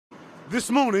This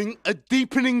morning, a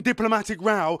deepening diplomatic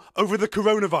row over the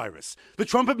coronavirus. The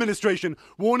Trump administration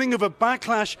warning of a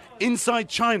backlash inside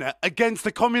China against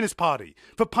the Communist Party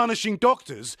for punishing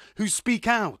doctors who speak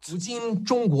out.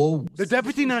 The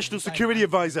Deputy National Security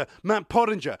Advisor, Matt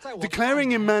Pottinger,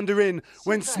 declaring in Mandarin,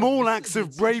 when small acts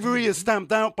of bravery are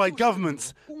stamped out by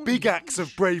governments, big acts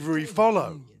of bravery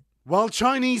follow. While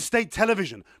Chinese state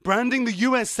television branding the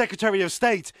US Secretary of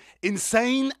State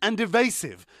insane and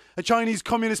evasive, a Chinese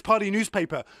Communist Party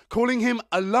newspaper calling him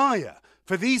a liar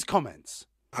for these comments.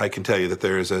 I can tell you that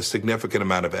there is a significant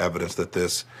amount of evidence that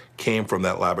this came from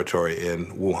that laboratory in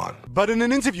Wuhan. But in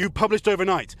an interview published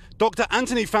overnight, Dr.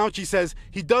 Anthony Fauci says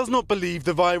he does not believe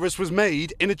the virus was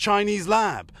made in a Chinese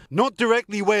lab, not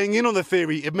directly weighing in on the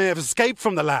theory it may have escaped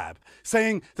from the lab,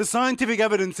 saying the scientific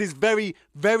evidence is very,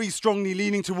 very strongly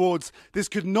leaning towards this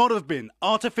could not have been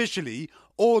artificially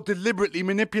or deliberately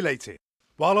manipulated.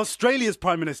 While Australia's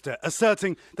Prime Minister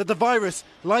asserting that the virus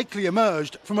likely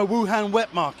emerged from a Wuhan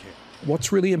wet market.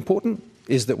 What's really important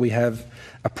is that we have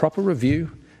a proper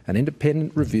review, an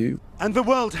independent review. And the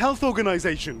World Health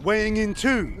Organization weighing in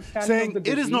too, saying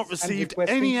it has not received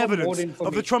any evidence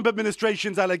of the Trump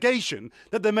administration's allegation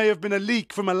that there may have been a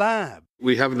leak from a lab.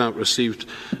 We have not received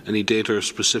any data or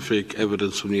specific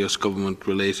evidence from the US government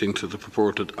relating to the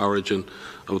purported origin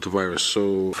of the virus.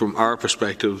 So from our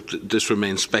perspective, this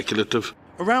remains speculative.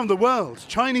 Around the world,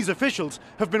 Chinese officials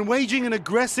have been waging an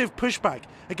aggressive pushback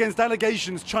against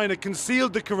allegations China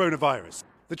concealed the coronavirus.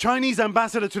 The Chinese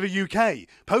ambassador to the UK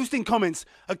posting comments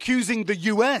accusing the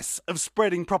US of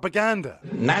spreading propaganda.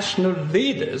 National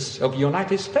leaders of the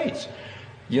United States,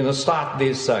 start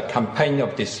this campaign of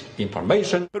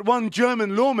disinformation. But one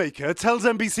German lawmaker tells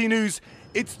NBC News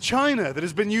it's China that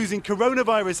has been using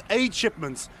coronavirus aid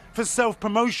shipments for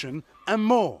self-promotion and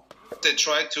more. They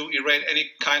try to erase any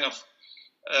kind of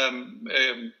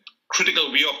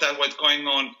critical view of that, what's going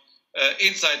on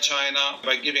inside China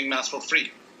by giving masks for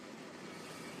free.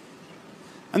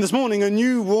 And this morning, a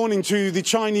new warning to the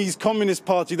Chinese Communist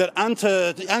Party that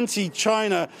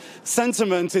anti-China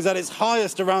sentiment is at its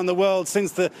highest around the world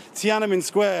since the Tiananmen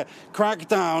Square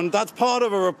crackdown. That's part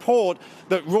of a report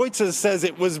that Reuters says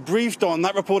it was briefed on.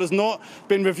 That report has not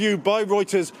been reviewed by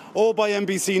Reuters or by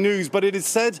NBC News, but it is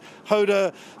said,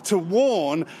 Hoda, to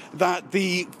warn that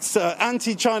the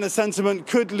anti-China sentiment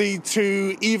could lead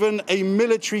to even a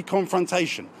military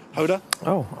confrontation. Hoda?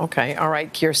 Oh, okay. All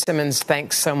right. Keir Simmons,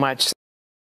 thanks so much.